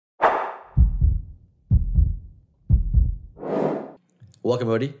Welcome,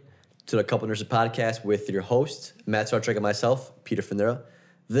 everybody, to the Couple Nurses Podcast with your host, Matt Sartrek, and myself, Peter Finera.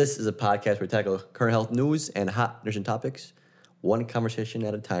 This is a podcast where we tackle current health news and hot nursing topics, one conversation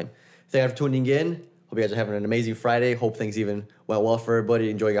at a time. Thank you for tuning in. Hope you guys are having an amazing Friday. Hope things even went well for everybody,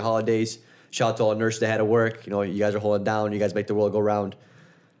 enjoying your holidays. Shout out to all the nurses that had to work. You know, you guys are holding down. You guys make the world go round.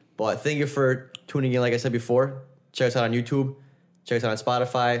 But thank you for tuning in, like I said before. Check us out on YouTube. Check us out on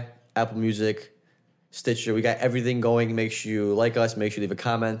Spotify, Apple Music, Stitcher. We got everything going. Make sure you like us. Make sure you leave a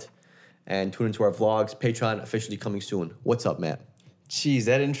comment. And tune into our vlogs. Patreon officially coming soon. What's up, Matt? Jeez,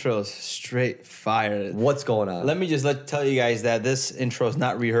 that intro is straight fire. What's going on? Let me just tell you guys that this intro is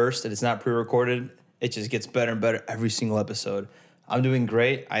not rehearsed and it's not pre-recorded. It just gets better and better every single episode. I'm doing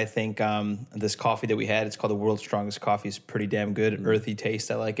great. I think this coffee that we had, it's called the World's Strongest Coffee. It's pretty damn good. Earthy taste.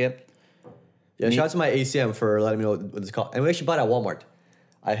 I like it. Yeah, shout out to my ACM for letting me know what it's called. And we actually bought it at Walmart.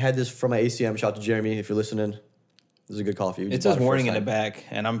 I had this from my ACM. Shout out to Jeremy if you're listening. This is a good coffee. It says warning in the back,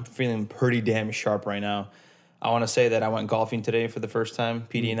 and I'm feeling pretty damn sharp right now. I want to say that I went golfing today for the first time,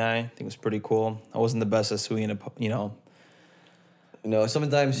 PD and I think it was pretty cool. I wasn't the best at swinging,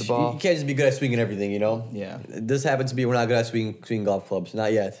 Sometimes the ball. you can't just be good at swinging everything, you know? Yeah. This happens to be we're not good at swinging golf clubs.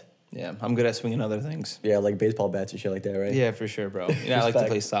 Not yet. Yeah, I'm good at swinging other things. Yeah, like baseball bats and shit like that, right? Yeah, for sure, bro. I like to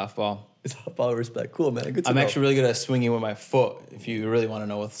play softball. It's all respect. Cool, man. Good to I'm know. actually really good at swinging with my foot, if you really want to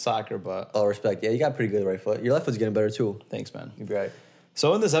know with soccer, but Oh, respect. Yeah, you got pretty good right foot. Your left foot's getting better, too. thanks, man. You'll be right.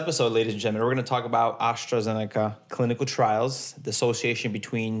 So in this episode, ladies and gentlemen, we're going to talk about AstraZeneca clinical trials, the association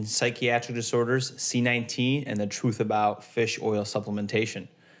between psychiatric disorders, C19, and the truth about fish oil supplementation.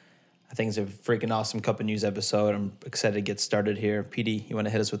 I think it's a freaking awesome cup of news episode. I'm excited to get started here. PD, you want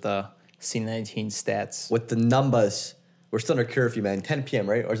to hit us with the C19 stats? With the numbers, we're still under curfew, man. 10 p.m.,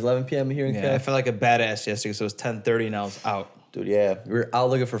 right? Or is it 11 p.m. here in Yeah, I Canada? felt like a badass yesterday, so it was 10:30 and I was out. Dude, yeah. We were out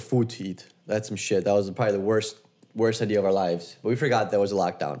looking for food to eat. That's some shit. That was probably the worst idea of our lives. But we forgot that was a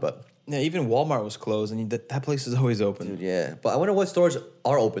lockdown, but... Yeah, even Walmart was closed, and that place is always open. Dude, yeah. But I wonder what stores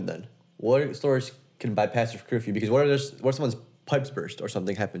are open then. What stores can bypass the curfew? Because what if someone's pipes burst or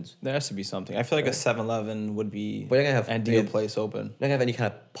something happens? There has to be something. I feel like a 7-Eleven would be But you're gonna have- an ideal place open. You're not gonna have any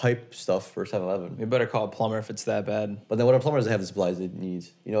kind of pipe stuff for 7-Eleven. We better call a plumber if it's that bad. But then what if a plumber doesn't have the supplies that he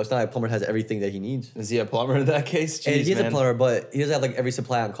needs? You know, it's not like a plumber has everything that he needs. Is he a plumber in that case? And Jeez, he's man. a plumber, but he doesn't have like every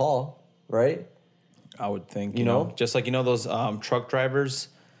supply on call, right? I would think. You know? Just like, those truck drivers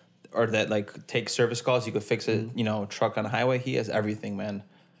or that like take service calls, you could fix it, truck on the highway. He has everything, man.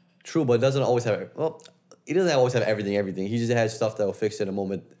 True, but doesn't always have. Well, he doesn't always have everything. He just has stuff that will fix it in a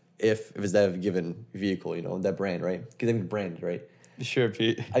moment if it's that given vehicle, that brand, right? Because I mean brand, right? Sure,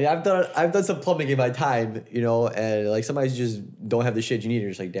 Pete. I mean, I've done some plumbing in my time, and like sometimes you just don't have the shit you need.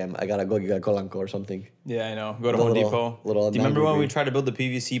 You're just like, damn, I gotta go get a Colanco or something. Yeah, I know. Go to Little- Home Depot. little Do you remember when 9 we degree. tried to build the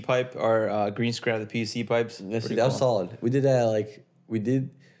PVC pipe or green screen out of the PVC pipes? That Pretty was cool. solid. We did that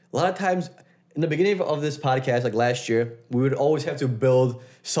a lot of times in the beginning of this podcast, like last year, we would always have to build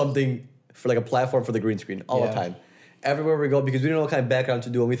something for like a platform for the green screen all the Yeah. time. Everywhere we go, because we didn't know what kind of background to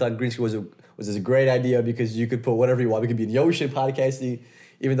do, and we thought green screen was a great idea because you could put whatever you want. We could be in the ocean podcasting,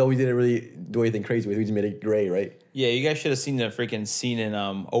 even though we didn't really do anything crazy with it. We just made it gray, right? Yeah, you guys should have seen the freaking scene in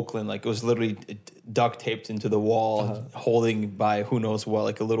Oakland. Like, it was literally duct taped into the wall, holding by who knows what,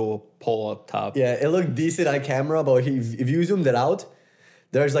 like a little pole up top. Yeah, it looked decent on camera, but if you zoomed it out,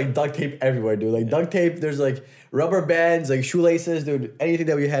 there's like duct tape everywhere, dude. Like duct tape, there's like rubber bands, like shoelaces, dude. Anything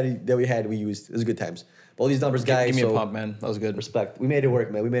that we had, we used. It was good times. But all these numbers, guys. Give me so a pump, man. That was good. respect. We made it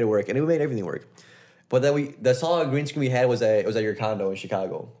work, man. We made it work, and we made everything work. But then the solid green screen we had was at your condo in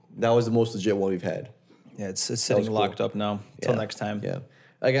Chicago. That was the most legit one we've had. Yeah, it's sitting cool. locked up now. Till Yeah. next time. Yeah.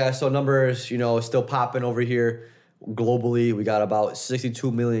 I guess so. Numbers, still popping over here globally. We got about 62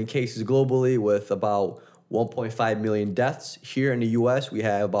 million cases globally, with about 1.5 million deaths. Here in the U.S., we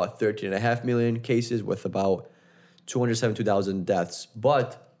have about 13.5 million cases with about 272,000 deaths.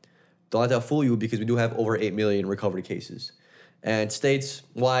 But don't let that fool you, because we do have over 8 million recovery cases. And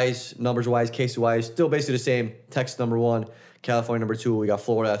states-wise, numbers-wise, case-wise, still basically the same. Texas number 1, California number 2. We got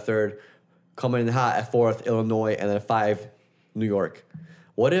Florida at 3rd. Coming in hot at 4th, Illinois, and then 5, New York.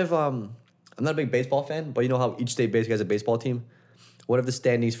 What if, I'm not a big baseball fan, but you know how each state basically has a baseball team? What if the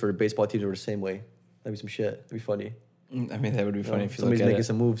standings for baseball teams were the same way? That'd be some shit. That'd be funny. I mean, that would be funny if you Somebody's look at making it.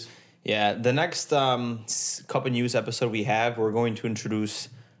 some moves. Yeah, the next cup of news episode we're going to introduce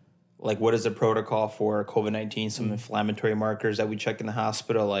like what is the protocol for COVID-19, some inflammatory markers that we check in the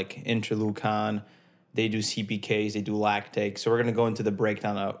hospital, like interleukin. They do CPKs, they do lactate. So we're going to go into the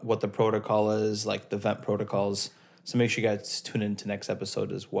breakdown of what the protocol is, like the vent protocols. So make sure you guys tune into next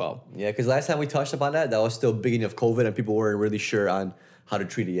episode as well. Yeah, because last time we touched upon that was still beginning of COVID, and people weren't really sure on how to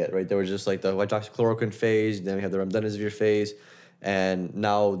treat it yet, right? There was just like the hydroxychloroquine phase, then we have the remdesivir phase, and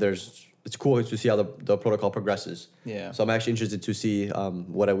now it's cool to see how the protocol progresses. Yeah. So I'm actually interested to see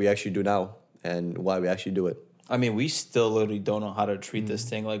what we actually do now and why we actually do it. I mean, we still literally don't know how to treat this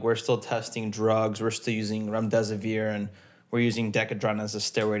thing. Like, we're still testing drugs. We're still using remdesivir, and we're using Decadron as a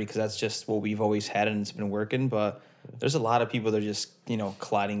steroid because that's just what we've always had, and it's been working. But there's a lot of people that are just,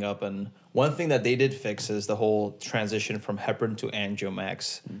 clotting up. And one thing that they did fix is the whole transition from heparin to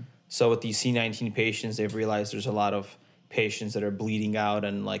Angiomax. So with these C19 patients, they've realized there's a lot of patients that are bleeding out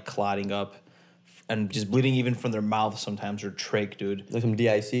and, like, clotting up and just bleeding even from their mouth sometimes, or trach, dude. Like some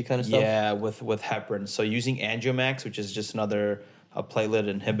DIC kind of stuff? Yeah, with heparin. So using Angiomax, which is just another platelet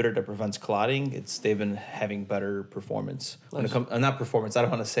inhibitor that prevents clotting, they've been having better performance. When it comes, not performance, I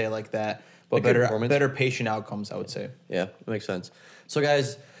don't want to say it like that, but better patient outcomes, I would say. Yeah, that makes sense. So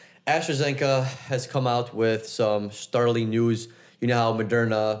guys, AstraZeneca has come out with some startling news. You know how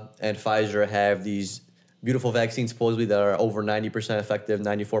Moderna and Pfizer have these beautiful vaccines supposedly that are over 90% effective,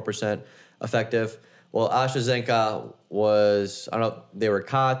 94% effective. Well, AstraZeneca was, I don't know, they were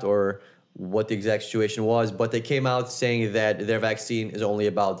caught or what the exact situation was, but they came out saying that their vaccine is only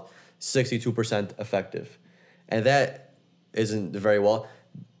about 62% effective. And that isn't very well.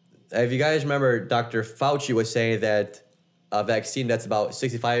 If you guys remember, Dr. Fauci was saying that a vaccine that's about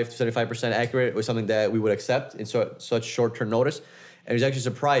 65 to 75% accurate was something that we would accept in such short-term notice. And he was actually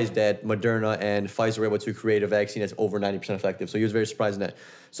surprised that Moderna and Pfizer were able to create a vaccine that's over 90% effective. So he was very surprised in that.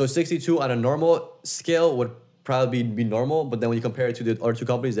 So 62 on a normal scale would probably be normal, but then when you compare it to the other two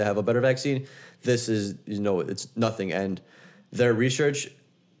companies that have a better vaccine, this is, it's nothing. And their research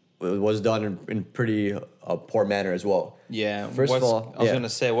was done in pretty poor manner as well. Yeah. First of all, I was going to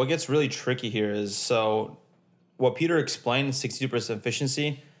say, what gets really tricky here is, so what Peter explained, 62%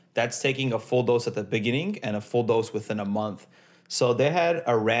 efficiency, that's taking a full dose at the beginning and a full dose within a month. So they had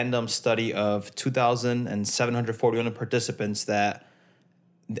a random study of 2,741 participants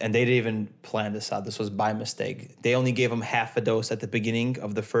and they didn't even plan this out. This was by mistake. They only gave them half a dose at the beginning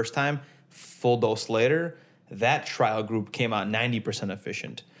of the first time, full dose later. That trial group came out 90%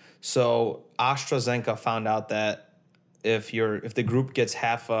 efficient. So AstraZeneca found out that if the group gets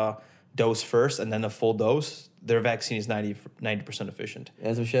half a dose first and then a full dose, their vaccine is 90% efficient.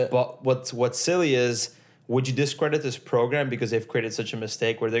 And some shit. But what's silly is, would you discredit this program because they've created such a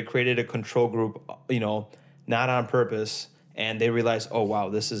mistake where they created a control group, not on purpose, and they realized, oh, wow,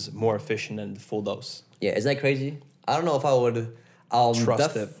 this is more efficient than the full dose? Yeah, isn't that crazy? I don't know if I would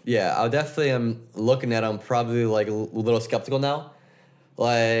trust it. Yeah, I definitely am looking at them probably like a little skeptical now.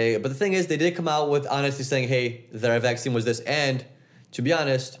 But the thing is, they did come out with honestly saying, hey, their vaccine was this. And to be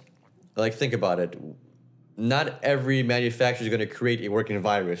honest, think about it. Not every manufacturer is going to create a working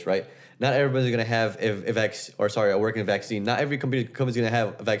virus, right? Not everybody's going to have a working vaccine. Not every company's going to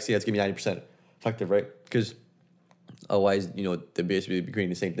have a vaccine that's going to be 90% effective, right? Because otherwise, they'd basically be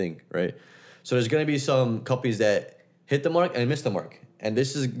creating the same thing, right? So there's going to be some companies that hit the mark and miss the mark. And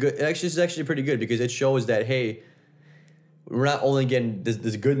this is good. This is actually pretty good because it shows that, hey, we're not only getting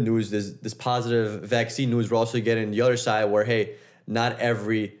this good news, this positive vaccine news, we're also getting the other side where, hey, not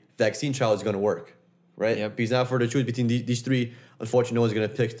every vaccine trial is going to work, right? Yep. Because now for the choose between these three, unfortunately, no one's going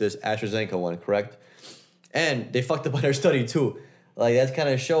to pick this AstraZeneca one, correct? And they fucked up on their study too. That kind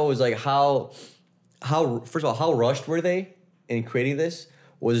of shows how first of all, how rushed were they in creating this?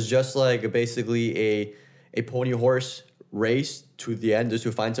 Was just basically a pony horse race to the end just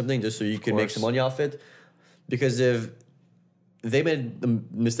to find something, just so you can make some money off it. Because if they made the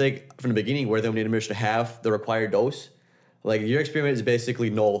mistake from the beginning where they only administered half the required dose, your experiment is basically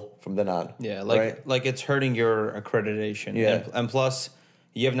null from then on. Yeah, right? It's hurting your accreditation. Yeah. And plus,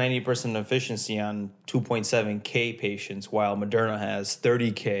 you have 90% efficiency on 2.7K patients, while Moderna has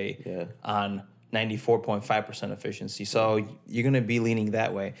 30K on 94.5% efficiency. So you're going to be leaning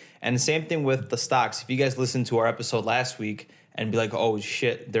that way. And the same thing with the stocks. If you guys listened to our episode last week and be like, oh,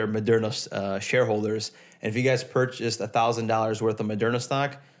 shit, they're Moderna shareholders. And if you guys purchased $1,000 worth of Moderna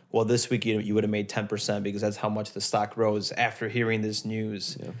stock, well, this week you would have made 10% because that's how much the stock rose after hearing this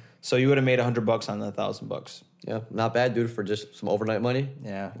news. Yeah. So you would have made $100 on that $1,000. Yeah, not bad, dude, for just some overnight money.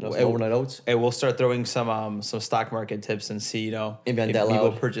 Yeah, some overnight oats. Hey, we'll start throwing some stock market tips and see, maybe if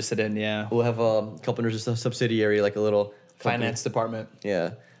people purchase it in. Yeah, we'll have a couple of subsidiary, like a little finance department.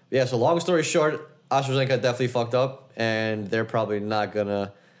 Yeah. So long story short, AstraZeneca definitely fucked up, and they're probably not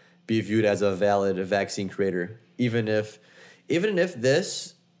gonna be viewed as a valid vaccine creator, even if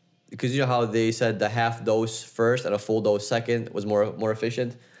this. Because you know how they said the half dose first and a full dose second was more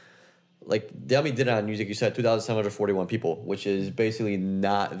efficient? They only did it on, like you said, 2,741 people, which is basically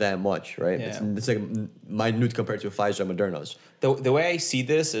not that much, right? Yeah. It's minute compared to Pfizer and Moderna's. The way I see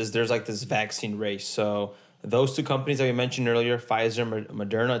this is there's this vaccine race. So those two companies that we mentioned earlier, Pfizer,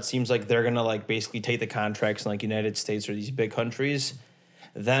 Moderna, it seems like they're gonna like basically take the contracts in like United States or these big countries.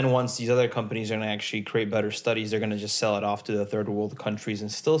 Then once these other companies are gonna actually create better studies, they're gonna just sell it off to the third world countries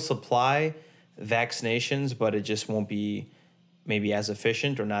and still supply vaccinations, but it just won't be maybe as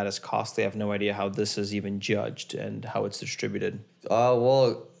efficient or not as costly. I have no idea how this is even judged and how it's distributed.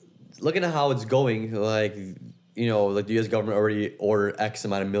 Well, looking at how it's going, like, like the U.S. government already ordered X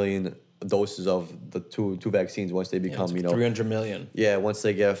amount of million doses of the two vaccines once they become, 300 million. Yeah, once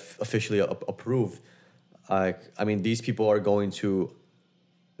they get officially approved. I mean, these people are going to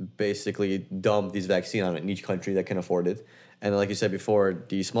basically dump these vaccines on each country that can afford it. And like you said before,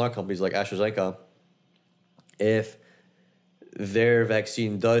 these smaller companies like AstraZeneca, if their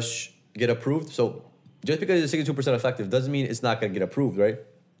vaccine does get approved, so just because it's 62% effective doesn't mean it's not going to get approved, right?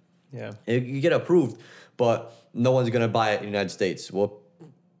 Yeah. You get approved, but no one's going to buy it in the United States. What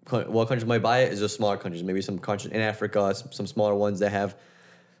countries might buy it is just smaller countries, maybe some countries in Africa, some smaller ones that have,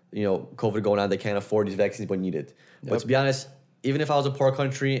 COVID going on, they can't afford these vaccines but need it. Yep. But to be honest, even if I was a poor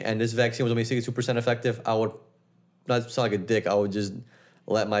country and this vaccine was only 62% effective, I would not sound like a dick. I would just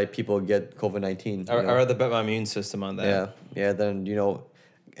let my people get COVID-19. I'd rather bet my immune system on that. Yeah. Then,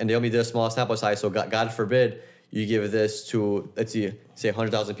 and they only did a small sample size, so God forbid you give this to, let's say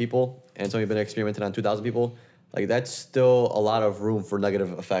 100,000 people, and it's only been experimented on 2,000 people. Like, that's still a lot of room for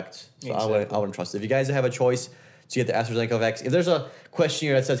negative effects. So exactly. I wouldn't trust it. If you guys have a choice to get the AstraZeneca vaccine, if there's a question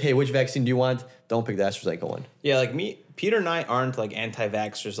here that says, hey, which vaccine do you want? Don't pick the AstraZeneca one. Yeah, like Peter and I aren't like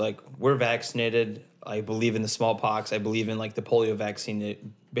anti-vaxxers. Like, we're vaccinated. I believe in the smallpox. I believe in like the polio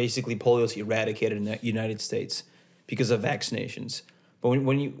vaccine. Basically, polio is eradicated in the United States because of vaccinations. But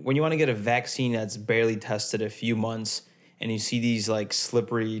when you want to get a vaccine that's barely tested a few months, and you see these like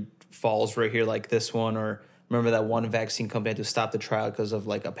slippery falls right here, like this one, or remember that one vaccine company had to stop the trial because of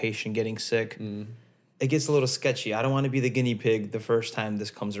like a patient getting sick. It gets a little sketchy. I don't want to be the guinea pig the first time this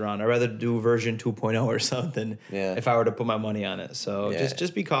comes around. I'd rather do version 2.0 or something if I were to put my money on it. So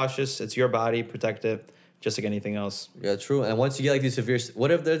just be cautious. It's your body. Protect it just like anything else. Yeah, true. And once you get like these severe, what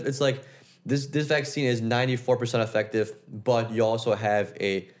if it's like this vaccine is 94% effective, but you also have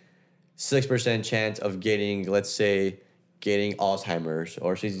a 6% chance of getting, let's say, Alzheimer's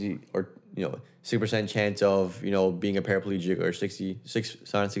or 6% chance of, being a paraplegic, or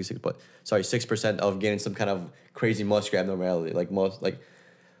 6% of getting some kind of crazy muscular abnormality, like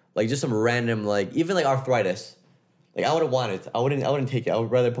just some random, like even like arthritis. Like, I wouldn't want it. I wouldn't take it. I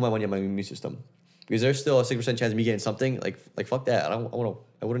would rather put my money on my immune system, because there's still a 6% chance of me getting something. Like fuck that. I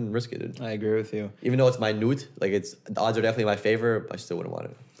wouldn't risk it. I agree with you. Even though it's minute, like the odds are definitely in my favor, I still wouldn't want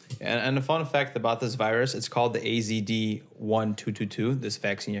it. And a fun fact about this virus, it's called the AZD1222, this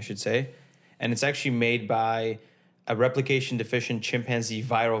vaccine, I should say. And it's actually made by a replication-deficient chimpanzee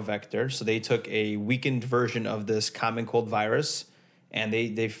viral vector. So they took a weakened version of this common cold virus, and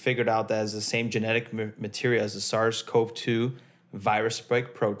they figured out that it's the same genetic material as the SARS-CoV-2 virus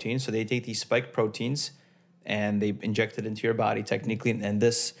spike protein. So they take these spike proteins and they inject it into your body technically, and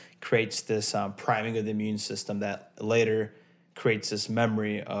this creates this priming of the immune system that later creates this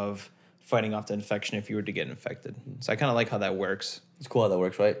memory of fighting off the infection if you were to get infected. So I kind of like how that works. It's cool how that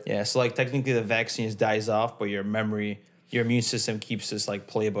works, right? Yeah, so like technically the vaccine dies off, but your immune system keeps this like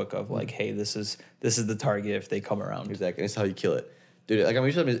playbook of like, hey, this is the target if they come around. Exactly, it's how you kill it. Dude, like,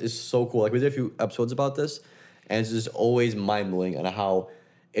 immune system is so cool. Like, we did a few episodes about this, and it's just always mind-blowing on how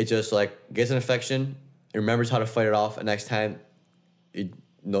it just like gets an infection, it remembers how to fight it off, and next time it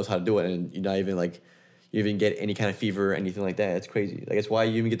knows how to do it, and you're not even like, you even get any kind of fever or anything like that. It's crazy. Like, it's why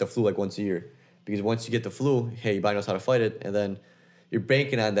you even get the flu like once a year. Because once you get the flu, hey, your body knows how to fight it, and then you're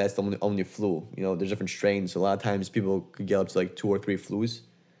banking on that's the only flu. There's different strains. So a lot of times people could get up to like 2 or 3 flus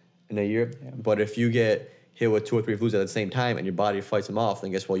in a year. Yeah. But if you get hit with 2 or 3 flus at the same time and your body fights them off,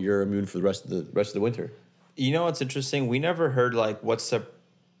 then guess what? You're immune for the rest of the winter. You know what's interesting? We never heard like what's the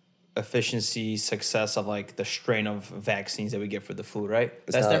efficiency, success of like the strain of vaccines that we get for the flu, right?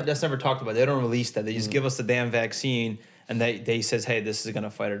 That's never talked about. They don't release that. They just give us the damn vaccine, and they says, hey, this is gonna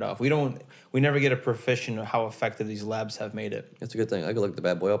fight it off. We never get a proficient of how effective these labs have made it. That's a good thing. I could look the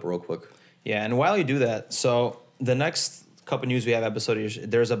bad boy up real quick. Yeah, and while you do that, so the next couple news we have episode is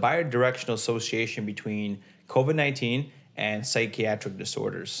there's a bidirectional association between COVID-19 and psychiatric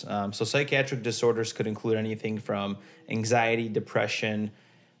disorders. So psychiatric disorders could include anything from anxiety, depression.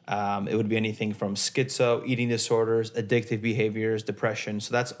 It would be anything from schizo, eating disorders, addictive behaviors, depression.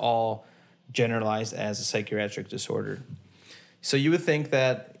 So that's all generalized as a psychiatric disorder. So you would think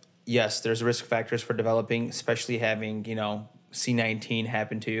that, yes, there's risk factors for developing, especially having, C19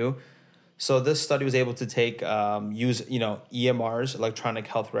 happen to you. So this study was able to take use EMRs, electronic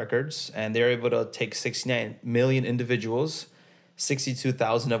health records, and they're able to take 69 million individuals,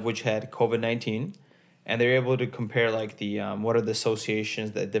 62,000 of which had COVID-19, and they're able to compare like the what are the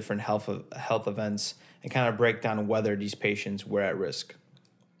associations, the different health events, and kind of break down whether these patients were at risk.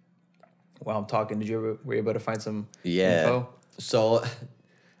 While I'm talking, were you able to find some info? So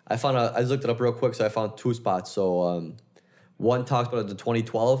I just looked it up real quick, so I found two spots. So one talks about the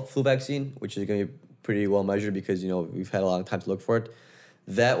 2012 flu vaccine, which is going to be pretty well measured because, we've had a long time to look for it.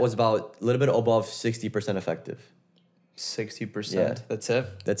 That was about a little bit above 60% effective. 60%? Yeah. That's it?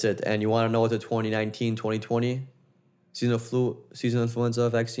 That's it. And you want to know what the 2019-2020 seasonal influenza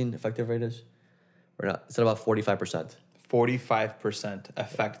vaccine effective rate is? Or not? It's at about 45%. 45%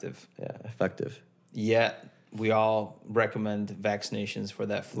 effective. Yeah, effective. Yeah, we all recommend vaccinations for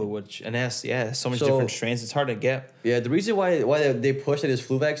that flu, which and has so many different strains. It's hard to get. Yeah, the reason why they push this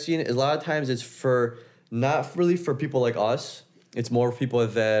flu vaccine is a lot of times it's not really for people like us. It's more for people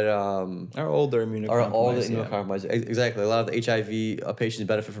that are older immunocompromised. Immunocompromised. Exactly. A lot of the HIV patients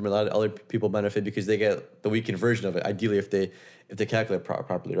benefit from it. A lot of other people benefit because they get the weakened version of it. Ideally, if they calculate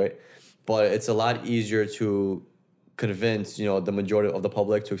properly, right? But it's a lot easier to convince the majority of the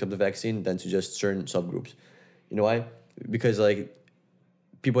public to accept the vaccine than to just certain subgroups. You know why? Because like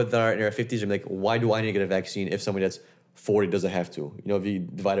people that are in their 50s are like, why do I need to get a vaccine if somebody that's 40 doesn't have to? If you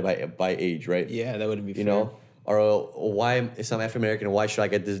divide it by age, right? Yeah, that wouldn't be fair. Or why if I'm African American, why should I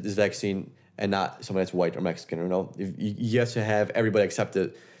get this vaccine and not somebody that's white or Mexican? You have to have everybody accept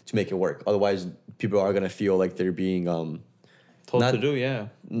it to make it work. Otherwise, people are gonna feel like they're being Not told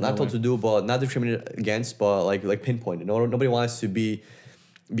to do, but not discriminated against, but like pinpointed. Nobody wants to be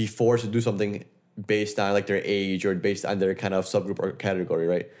forced to do something based on like their age or based on their kind of subgroup or category,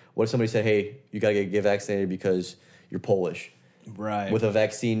 right? What if somebody said, "Hey, you gotta get vaccinated because you're Polish"? Right. With a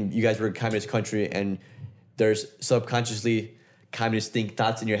vaccine, you guys were a communist country, and there's subconsciously communist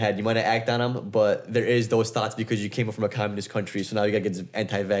thoughts in your head. You might not act on them, but there is those thoughts because you came from a communist country. So now you gotta get this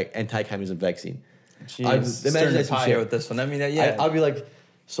anti-communism vaccine. Jeez, imagine that fire with this one. I mean, yeah. I'll be like,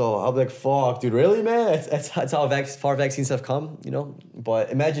 fuck, dude, really, man? That's how far vaccines have come,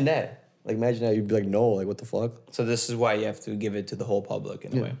 But imagine that. Imagine that. You'd be like, no, what the fuck? So this is why you have to give it to the whole public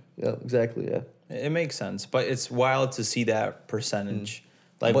in a way. Yeah, exactly, yeah. It makes sense, but it's wild to see that percentage.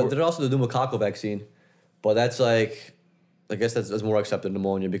 But there's also the pneumococcal vaccine, but that's I guess that's more accepted than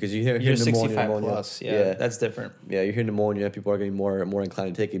pneumonia because you hear you're pneumonia, 65 plus, yeah, that's different. Yeah, you hear pneumonia, people are getting more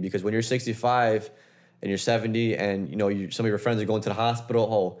inclined to take it because when you're 65 and you're 70 and some of your friends are going to the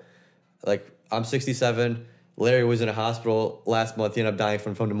hospital, I'm 67. Larry was in a hospital last month. He ended up dying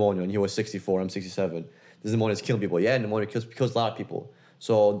from pneumonia, and he was 64. I'm 67. This pneumonia is killing people. Yeah, pneumonia kills a lot of people.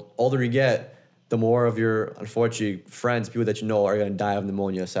 So older you get, the more of your, unfortunately, friends, people that are going to die of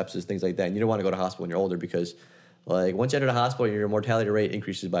pneumonia, sepsis, things like that. And you don't want to go to the hospital when you're older because, once you enter the hospital, your mortality rate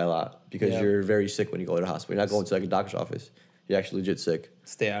increases by a lot because you're very sick when you go to the hospital. You're not going to a doctor's office. You're actually legit sick.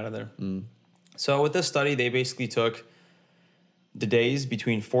 Stay out of there. So with this study, they basically took the days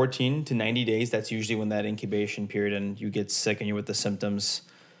between 14 to 90 days. That's usually when that incubation period and you get sick and you're with the symptoms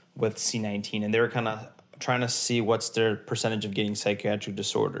with C19. And they were kind of trying to see what's their percentage of getting psychiatric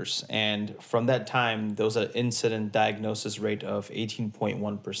disorders. And from that time, there was an incident diagnosis rate of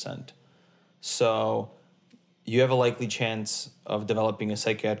 18.1%. So you have a likely chance of developing a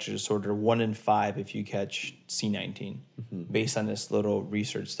psychiatric disorder 1 in 5 if you catch C19, based on this little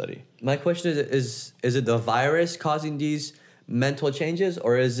research study. My question is it the virus causing these mental changes,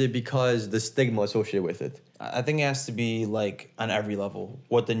 or is it because the stigma associated with it? I think it has to be on every level.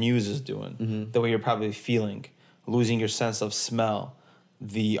 What the news is doing, the way you're probably feeling, losing your sense of smell,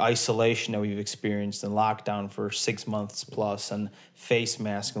 the isolation that we've experienced in lockdown for 6 months plus, and face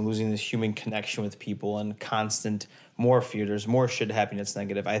mask, and losing this human connection with people, and constant more fear. There's more shit happening that's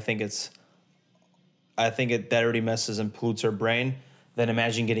negative. I think that already messes and pollutes our brain. Then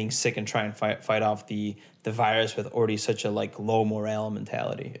imagine getting sick and try and fight off the virus with already such a low morale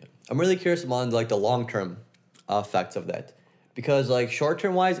mentality. I'm really curious on the long term effects of that, because short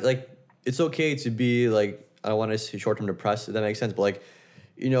term wise, it's okay to be I don't want to say short term depressed, if that makes sense, but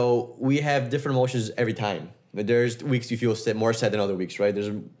we have different emotions every time. There's weeks you feel more sad than other weeks, right?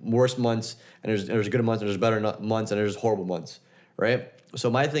 There's worse months and there's good months and there's better months and there's horrible months, right? So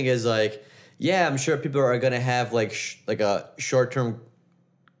my thing is yeah, I'm sure people are gonna have a short term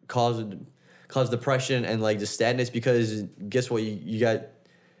cause depression and just sadness because guess what, you got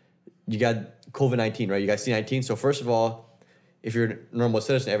COVID-19, right? You got C19. So first of all, if you're a normal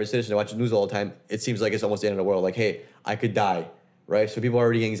citizen, every citizen that watches the news all the time, it seems like it's almost the end of the world. Hey, I could die, right? So people are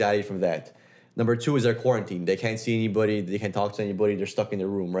already getting anxiety from that. Number two is they're quarantined. They can't see anybody. They can't talk to anybody. They're stuck in their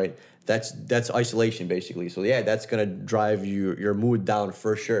room, right? That's isolation basically. So yeah, that's gonna drive your mood down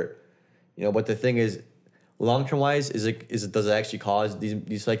for sure. But the thing is, long term wise, does it actually cause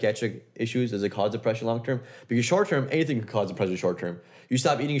these psychiatric issues? Does it cause depression long term? Because short term, anything can cause depression short term. You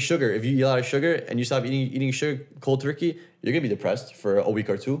stop eating sugar. If you eat a lot of sugar and you stop eating sugar cold turkey, you're gonna be depressed for a week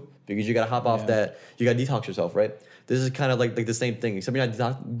or two because you gotta hop off that. You gotta detox yourself, right? This is kind of like the same thing. Except you're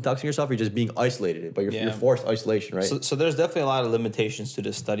not detoxing yourself, you're just being isolated, but you're forced isolation, right? So there's definitely a lot of limitations to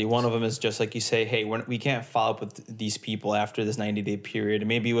this study. One of them is just like you say, hey, we can't follow up with these people after this 90-day period.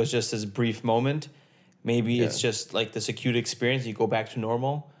 Maybe it was just this brief moment. Maybe it's just like this acute experience. You go back to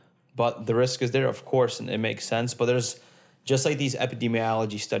normal, but the risk is there, of course, and it makes sense. But there's just like these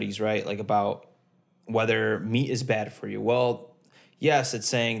epidemiology studies, right? Like about whether meat is bad for you. Well, yes, it's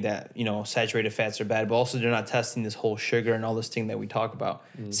saying that, saturated fats are bad, but also they're not testing this whole sugar and all this thing that we talk about.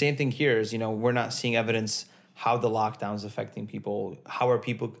 Same thing here is, we're not seeing evidence how the lockdown is affecting people. How are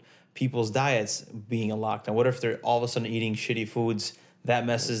people's diets being in lockdown? What if they're all of a sudden eating shitty foods? That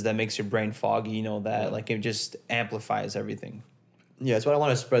makes your brain foggy, like it just amplifies everything. Yeah, that's why I want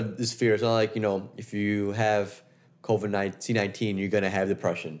to spread this fear. It's not like, if you have C-19, you're going to have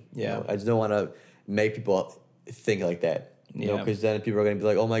depression. Yeah. I just don't want to make people think like that. Because then people are going to be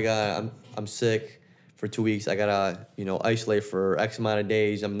like, oh my God, I'm sick for 2 weeks. I got to, isolate for X amount of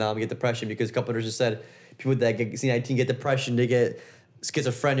days. I'm get depression because a couple others just said people that get C-19 get depression, they get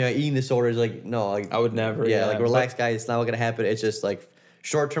schizophrenia, eating disorders. Like, no. Like, I would never. Yeah, like relax, guys. It's not going to happen. It's just like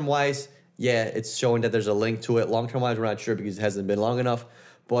short-term wise, yeah, it's showing that there's a link to it. Long-term wise, we're not sure because it hasn't been long enough.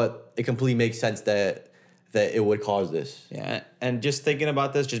 But it completely makes sense that it would cause this. Yeah, and just thinking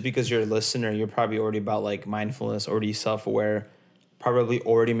about this, just because you're a listener, you're probably already about like mindfulness, already self-aware, probably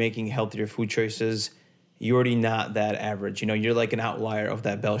already making healthier food choices. You're already not that average. You're like an outlier of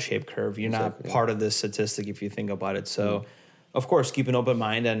that bell-shaped curve. You're not part of this statistic if you think about it. So, of course, keep an open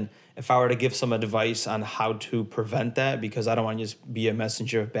mind. And if I were to give some advice on how to prevent that, because I don't want to just be a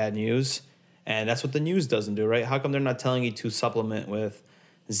messenger of bad news, and that's what the news doesn't do, right? How come they're not telling you to supplement with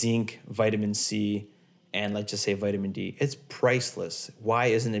zinc, vitamin C, and let's just say vitamin D? It's priceless. Why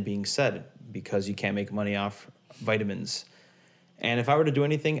isn't it being said? Because you can't make money off vitamins. And if I were to do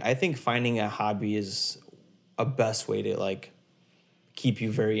anything, I think finding a hobby is a best way to like keep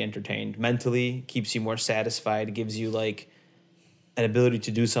you very entertained mentally, keeps you more satisfied, gives you like an ability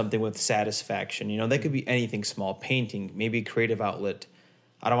to do something with satisfaction. That could be anything small, painting, maybe a creative outlet.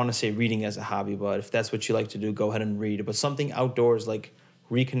 I don't want to say reading as a hobby, but if that's what you like to do, go ahead and read. But something outdoors, like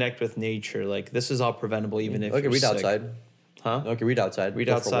reconnect with nature. Like this is all preventable, even if you're read sick. outside. Huh? Okay, read outside. Read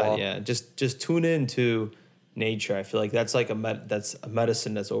outside. Yeah, just tune into nature. I feel like that's like that's a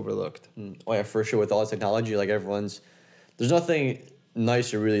medicine that's overlooked. Oh yeah, for sure. With all the technology, like there's nothing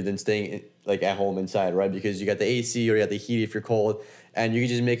nicer really than staying like at home inside, right? Because you got the AC or you got the heat if you're cold, and you can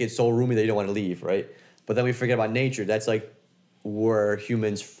just make it so roomy that you don't want to leave, right? But then we forget about nature. That's like where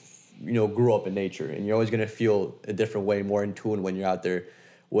humans, grew up in nature, and you're always gonna feel a different way, more in tune when you're out there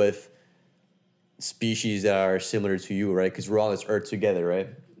with species that are similar to you, right? Because we're on this earth together, right?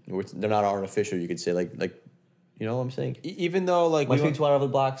 They're not artificial, you could say, like you know what I'm saying? Even though like we went out of the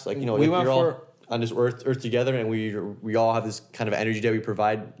blocks, like we went all on this earth together, and we all have this kind of energy that we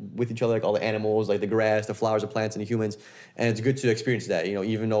provide with each other, like all the animals, like the grass, the flowers, the plants, and the humans, and it's good to experience that,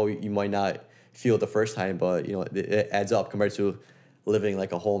 even though you might not feel it the first time, but it adds up compared to living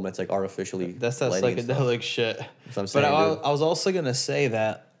like a home that's like artificially. That's psychedelic shit. That's what I'm saying, but I was also gonna say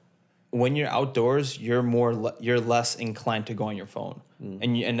that when you're outdoors, you're less inclined to go on your phone,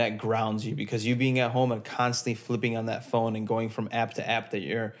 and that grounds you, because you being at home and constantly flipping on that phone and going from app to app that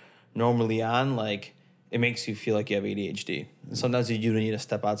you're normally on, like it makes you feel like you have ADHD. And sometimes you do need to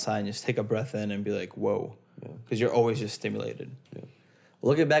step outside and just take a breath in and be like, whoa, because you're always just stimulated. Yeah.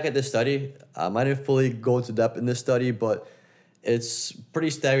 Looking back at this study, I didn't fully go into depth in this study, but it's pretty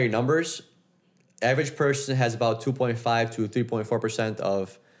staggering numbers. Average person has about 2.5 to 3.4%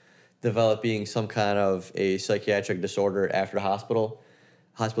 of developing some kind of a psychiatric disorder after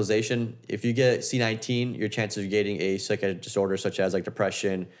hospitalization. If you get C-19, your chances of getting a psychiatric disorder such as like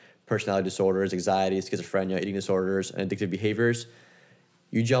depression, personality disorders, anxiety, schizophrenia, eating disorders, and addictive behaviors,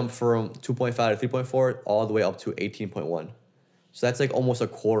 you jump from 2.5 to 3.4 all the way up to 18.1. So that's like almost a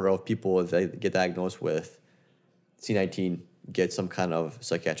quarter of people that get diagnosed with C-19 get some kind of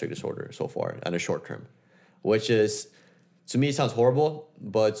psychiatric disorder so far on a short term, which is, to me, it sounds horrible,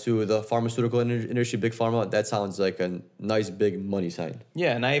 but to the pharmaceutical industry, big pharma, that sounds like a nice big money sign.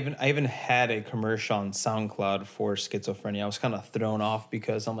 Yeah, and I even had a commercial on SoundCloud for schizophrenia. I was kind of thrown off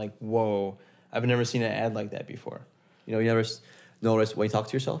because I'm like, whoa, I've never seen an ad like that before. You never notice when you talk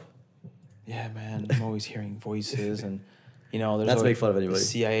to yourself? Yeah, man, I'm always hearing voices, and there's Not to always, make fun of the anybody.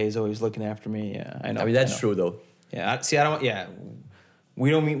 CIA is always looking after me. Yeah, I know. I mean, that's true though. Yeah, I don't. Yeah, we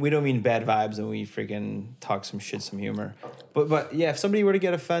don't mean bad vibes, and we freaking talk some shit, some humor. But yeah, if somebody were to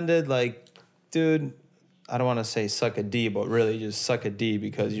get offended, like, dude, I don't want to say suck a D, but really just suck a D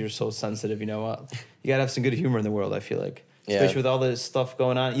because you're so sensitive. You know what? You gotta have some good humor in the world. I feel like, especially with all this stuff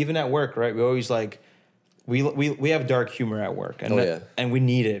going on, even at work, right? We always like. We have dark humor at work, and and we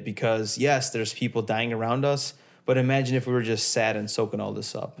need it because yes, there's people dying around us. But imagine if we were just sad and soaking all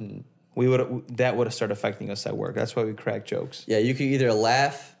this up, that would have started affecting us at work. That's why we crack jokes. Yeah, you can either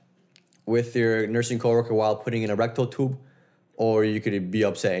laugh with your nursing coworker while putting in a rectal tube, or you could be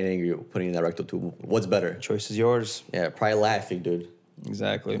upset and angry putting in that rectal tube. What's better? Choice is yours. Yeah, probably laughing, dude.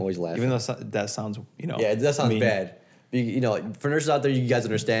 Exactly. I'm always laughing. Even though that sounds, Yeah, that sounds mean. bad. For nurses out there, you guys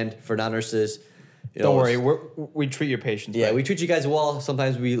understand. For non-nurses, don't worry. We treat your patients. Yeah, right? we treat you guys well.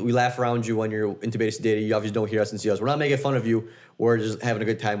 Sometimes we laugh around you when you're intubated, sedated. You obviously don't hear us and see us. We're not making fun of you. We're just having a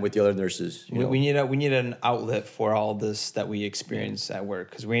good time with the other nurses. We need an outlet for all this that we experience at work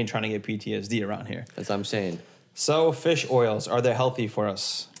because we ain't trying to get PTSD around here. That's what I'm saying. So fish oils, are they healthy for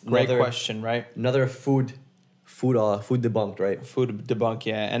us? Great question, right? Another food debunked, right? Food debunk,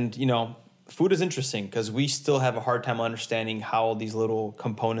 yeah. And food is interesting because we still have a hard time understanding how these little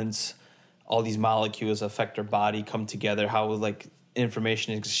components, all these molecules affect our body, come together, how like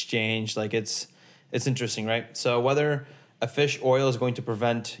information is exchanged. Like it's interesting, right? So whether a fish oil is going to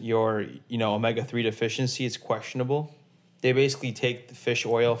prevent your omega-3 deficiency, it's questionable. They basically take the fish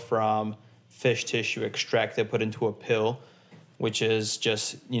oil from fish tissue, extract it, put into a pill, which is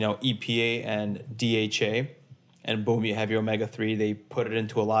just EPA and DHA, and boom, you have your omega-3. They put it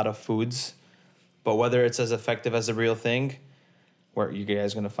into a lot of foods, but whether it's as effective as the real thing, where you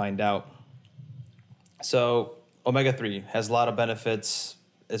guys are going to find out. So omega-3 has a lot of benefits.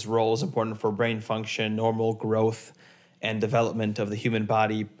 Its role is important for brain function, normal growth, and development of the human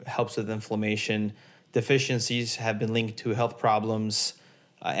body, helps with inflammation. Deficiencies have been linked to health problems,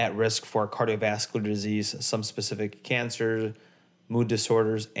 at risk for cardiovascular disease, some specific cancer, mood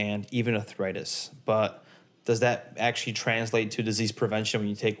disorders, and even arthritis. But does that actually translate to disease prevention when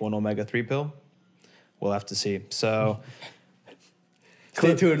you take one omega-3 pill? We'll have to see. So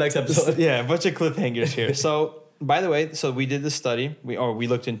Stay tuned next episode. Yeah, a bunch of cliffhangers here. So, by the way, we did this study. We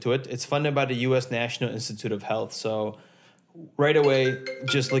looked into it. It's funded by the U.S. National Institute of Health. So, right away,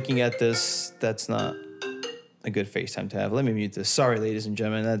 just looking at this, that's not a good FaceTime to have. Let me mute this. Sorry, ladies and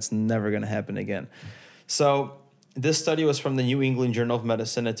gentlemen, that's never going to happen again. So, this study was from the New England Journal of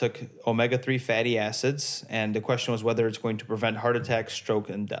Medicine. It took omega-3 fatty acids, and the question was whether it's going to prevent heart attack, stroke,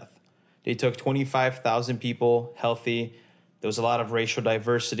 and death. They took 25,000 people, healthy. There was a lot of racial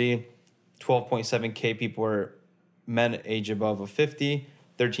diversity. 12.7K people were men age above 50.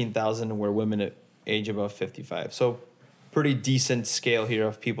 13,000 were women age above 55. So pretty decent scale here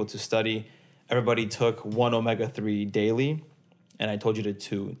of people to study. Everybody took one omega-3 daily, and I told you the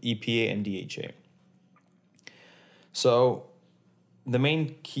two, EPA and DHA. So the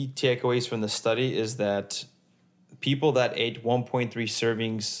main key takeaways from the study is that people that ate 1.3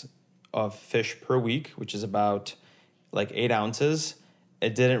 servings of fish per week, which is about like 8 ounces,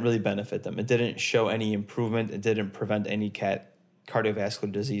 it didn't really benefit them. It didn't show any improvement. It didn't prevent any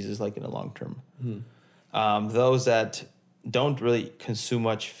cardiovascular diseases like in the long term. Those that don't really consume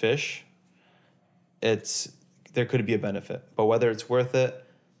much fish, there could be a benefit. But whether it's worth it,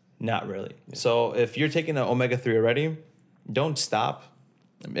 not really. Yeah. So if you're taking the omega-3 already, don't stop.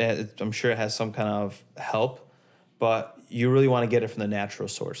 I'm sure it has some kind of help, but you really want to get it from the natural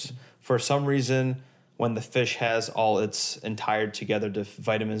source. For some reason, when the fish has all its entire together, the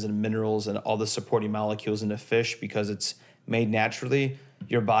vitamins and minerals and all the supporting molecules in the fish, because it's made naturally,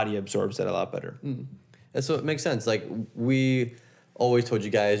 your body absorbs that a lot better. That's what makes sense. Like we always told you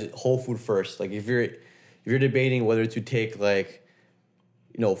guys, whole food first. Like if you're debating whether to take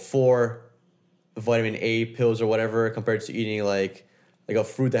 4 vitamin A pills or whatever compared to eating like a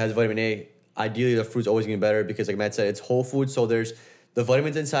fruit that has vitamin A, ideally the fruit's always gonna be better because like Matt said, it's whole food, so there's the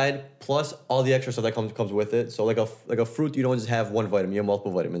vitamins inside plus all the extra stuff that comes with it. So like a fruit, you don't just have one vitamin, you have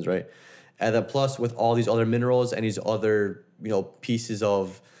multiple vitamins, right? And then plus with all these other minerals and these other pieces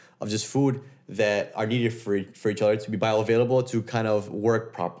of just food that are needed for each other to be bioavailable to kind of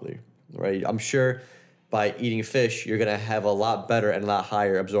work properly, right? I'm sure by eating fish, you're gonna have a lot better and a lot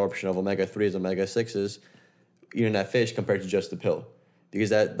higher absorption of omega-3s, omega-6s eating that fish compared to just the pill.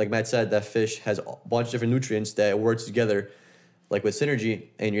 Because that, like Matt said, that fish has a bunch of different nutrients that work together like with synergy,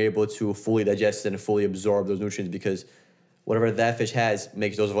 and you're able to fully digest and fully absorb those nutrients because whatever that fish has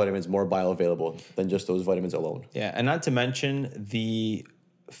makes those vitamins more bioavailable than just those vitamins alone. Yeah, and not to mention the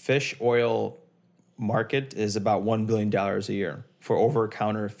fish oil market is about $1 billion a year for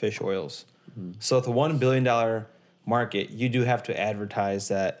over-counter fish oils. So with a $1 billion market, you do have to advertise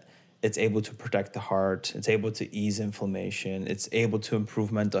that it's able to protect the heart, it's able to ease inflammation, it's able to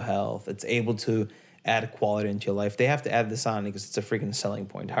improve mental health, it's able to add quality into your life. They have to add this on because it's a freaking selling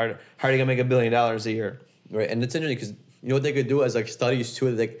point. How are you gonna make $1 billion a year? Right, and it's interesting because you know what they could do as like studies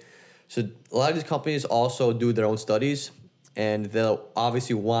too. So a lot of these companies also do their own studies, and they'll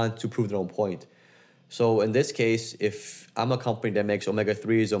obviously want to prove their own point. So in this case, if I'm a company that makes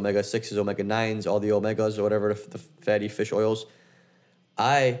omega-3s, omega-6s, omega-9s, all the omegas or whatever, the fatty fish oils,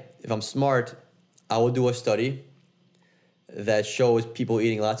 if I'm smart, I will do a study that shows people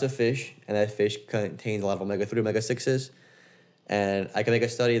eating lots of fish, and that fish contains a lot of omega-3, omega-6s. And I can make a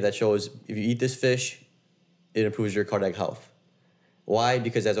study that shows if you eat this fish, it improves your cardiac health. Why?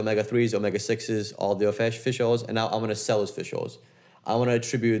 Because it has omega-3s, omega-6s, all the fish oils, and now I'm going to sell those fish oils. I want to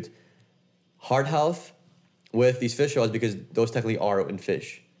attribute heart health with these fish oils because those technically are in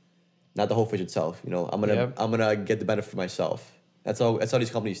fish, not the whole fish itself. You know, I'm gonna get the benefit for myself. That's how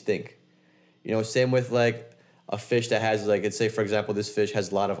these companies think. You know, same with like a fish that has like, let's say for example, this fish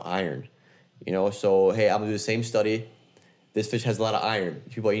has a lot of iron. You know, so hey, I'm gonna do the same study. This fish has a lot of iron.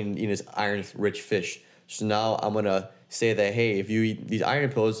 People are eating this iron-rich fish. So now I'm gonna say that hey, if you eat these iron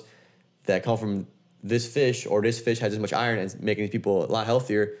pills that come from this fish, or this fish has this much iron and it's making these people a lot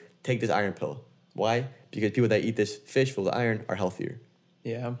healthier, take this iron pill. Why? Because people that eat this fish full of iron are healthier.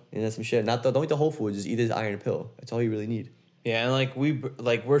 Yeah. And that's some shit. Don't eat the whole food. Just eat this iron pill. That's all you really need. Yeah, and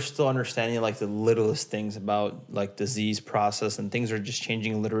we're still understanding like the littlest things about like disease process, and things are just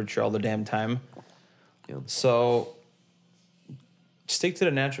changing in literature all the damn time. Yeah. So stick to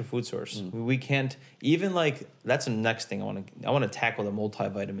the natural food source. We can't even like that's the next thing I want to tackle the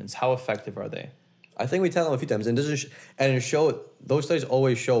multivitamins. How effective are they? I think we tell them a few times, and those studies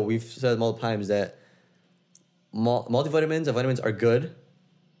always show. We've said multiple times that multivitamins and vitamins are good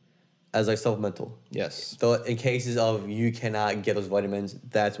as like supplemental. Yes. So in cases of you cannot get those vitamins,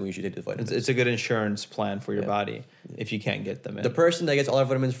 that's when you should take the vitamins. It's a good insurance plan for your body if you can't get them in. The person that gets all their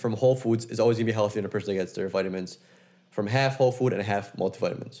vitamins from whole foods is always gonna be healthier than the person that gets their vitamins from half whole food and half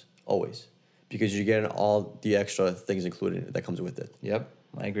multivitamins. Always. Because you're getting all the extra things included that comes with it. Yep.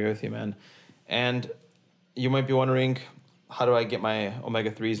 I agree with you, man. And you might be wondering, how do I get my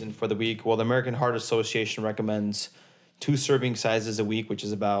omega-3s in for the week? Well, the American Heart Association recommends 2 serving sizes a week, which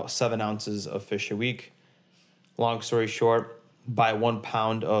is about 7 ounces of fish a week. Long story short, buy 1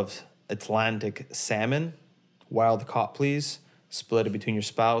 pound of Atlantic salmon, wild caught, please. Split it between your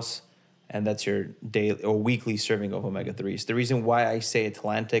spouse, and that's your daily or weekly serving of omega-3s. The reason why I say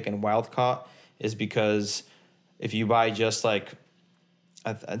Atlantic and wild caught is because if you buy just like,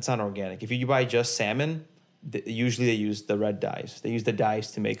 it's not organic. If you buy just salmon, usually they use the red dyes. They use the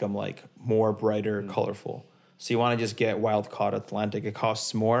dyes to make them like more brighter, colorful. So you want to just get wild caught Atlantic. It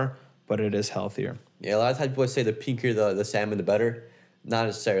costs more, but it is healthier. Yeah, a lot of times people say the pinker the salmon, the better. Not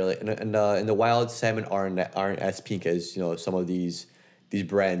necessarily. And the wild salmon aren't as pink as some of these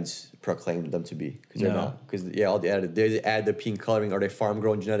brands proclaim them to be, because they're not. Because all they add the pink coloring, or they farm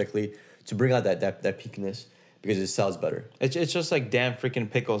grown genetically to bring out that pinkness, because it sells better. It's just like damn freaking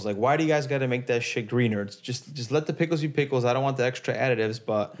pickles. Like, why do you guys got to make that shit greener? It's just let the pickles be pickles. I don't want the extra additives,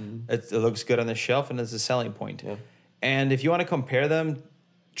 but it looks good on the shelf and it's a selling point. Yeah. And if you want to compare them,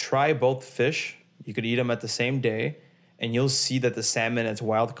 try both fish. You could eat them at the same day, and you'll see that the salmon that's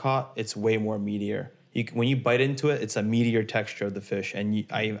wild caught, it's way more meatier. When you bite into it, it's a meatier texture of the fish, and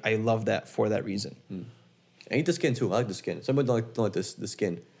I love that for that reason. And eat the skin too. I like the skin. Some people don't like the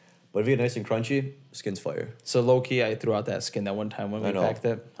skin. But if you get nice and crunchy, skin's fire. So low-key, I threw out that skin that one time when we packed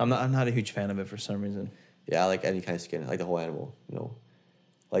it. I'm not a huge fan of it for some reason. Yeah, I like any kind of skin. I like the whole animal.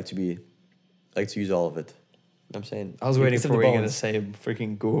 I like to use all of it. You know what I'm saying? I was waiting for what you're gonna say,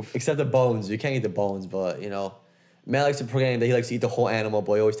 freaking goof. Except the bones. You can't eat the bones, but Matt likes to proclaim that he likes to eat the whole animal,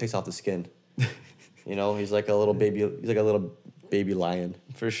 but he always takes off the skin. He's like a little baby. He's like a little baby lion.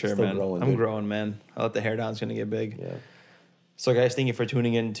 For sure, man. I'm growing, man. I let the hair down. It's gonna get big. Yeah. So, guys, thank you for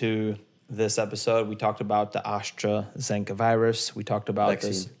tuning in to this episode. We talked about the AstraZeneca virus. We talked about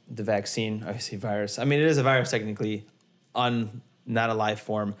the vaccine. I see virus. I mean, it is a virus technically, not a live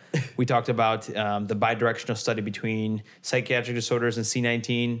form. We talked about the bidirectional study between psychiatric disorders and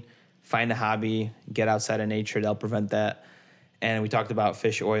C19. Find a hobby, get outside of nature. They'll prevent that. And we talked about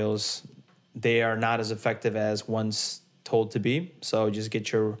fish oils. They are not as effective as once told to be. So just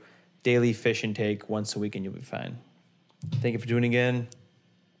get your daily fish intake once a week and you'll be fine. Thank you for tuning in.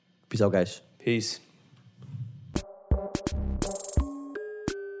 Peace out, guys. Peace.